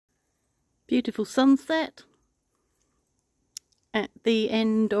Beautiful sunset at the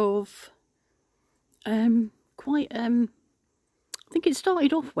end of I think it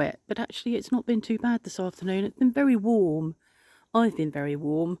started off wet, but actually it's not been too bad this afternoon. It's been very warm. I've been very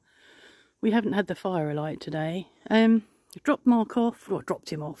warm. We haven't had the fire alight today. Dropped Mark off, or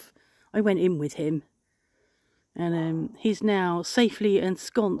dropped him off. I went in with him, and he's now safely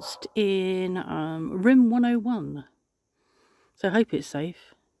ensconced in room 101. So I hope it's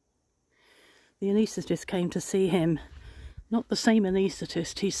safe. The anaesthetist came to see him, not the same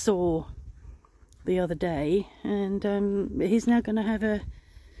anaesthetist he saw the other day, and he's now going to have a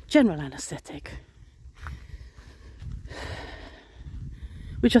general anaesthetic,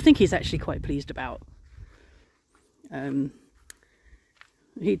 which I think he's actually quite pleased about.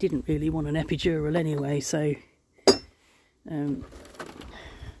 He didn't really want an epidural anyway, so I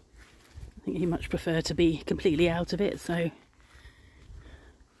think he much preferred to be completely out of it, so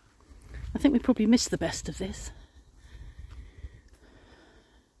I think we probably missed the best of this.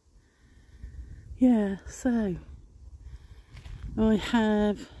 Yeah, so I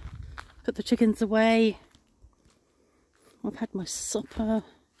have put the chickens away. I've had my supper.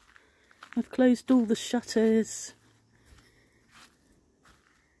 I've closed all the shutters.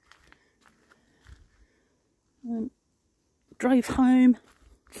 Drove home.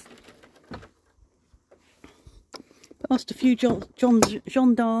 Past a few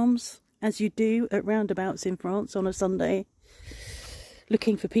gendarmes, as you do at roundabouts in France on a Sunday,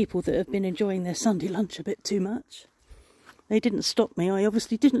 looking for people that have been enjoying their Sunday lunch a bit too much. They didn't stop me. I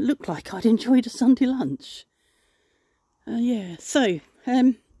obviously didn't look like I'd enjoyed a Sunday lunch. Yeah, so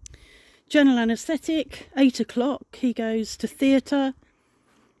general anaesthetic, 8 o'clock. He goes to theatre,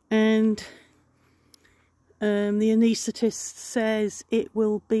 and the anaesthetist says it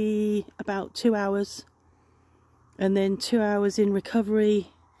will be about 2 hours, and then 2 hours in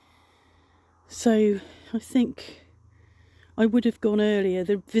recovery. So I think I would have gone earlier.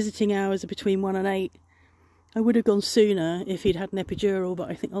 The visiting hours are between 1 and 8. I would have gone sooner if he'd had an epidural, but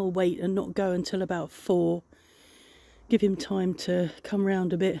I think I'll wait and not go until about 4. Give him time to come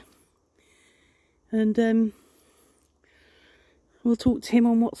round a bit. And we'll talk to him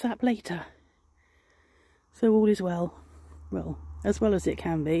on WhatsApp later. So all is well. Well, as well as it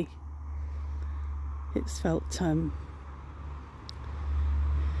can be. It's felt I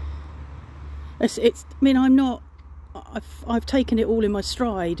mean, I've taken it all in my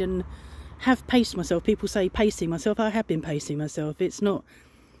stride and have paced myself. People say pacing myself. I have been pacing myself. It's not,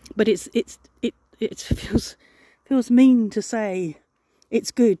 but it feels mean to say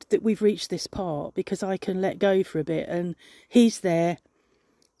it's good that we've reached this part, because I can let go for a bit, and he's there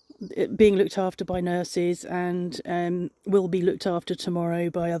being looked after by nurses, and will be looked after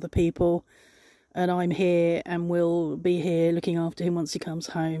tomorrow by other people, and I'm here and will be here looking after him once he comes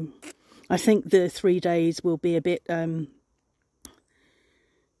home. I think the 3 days will be a bit, I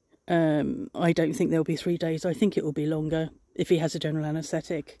don't think there'll be 3 days. I think it will be longer if he has a general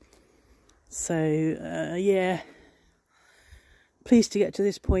anaesthetic. So, yeah, pleased to get to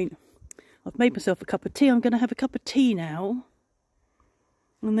this point. I've made myself a cup of tea. I'm going to have a cup of tea now.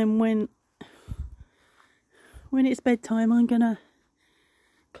 And then when it's bedtime, I'm going to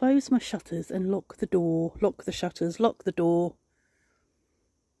close my shutters and lock the door, lock the shutters, lock the door.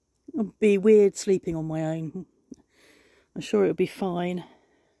 It'll be weird sleeping on my own. I'm sure it'll be fine.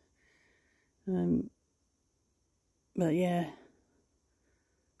 But yeah,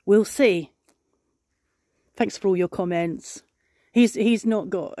 we'll see. Thanks for all your comments. He's not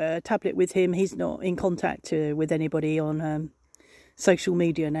got a tablet with him. He's not in contact with anybody on social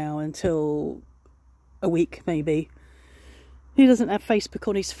media now until a week maybe. He doesn't have Facebook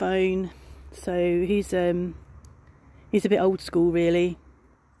on his phone, so he's a bit old school really.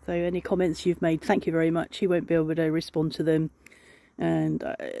 So any comments you've made, thank you very much. He won't be able to respond to them. And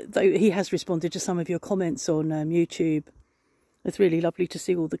though he has responded to some of your comments on YouTube, it's really lovely to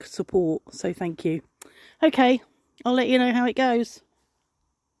see all the support. So thank you. Okay, I'll let you know how it goes.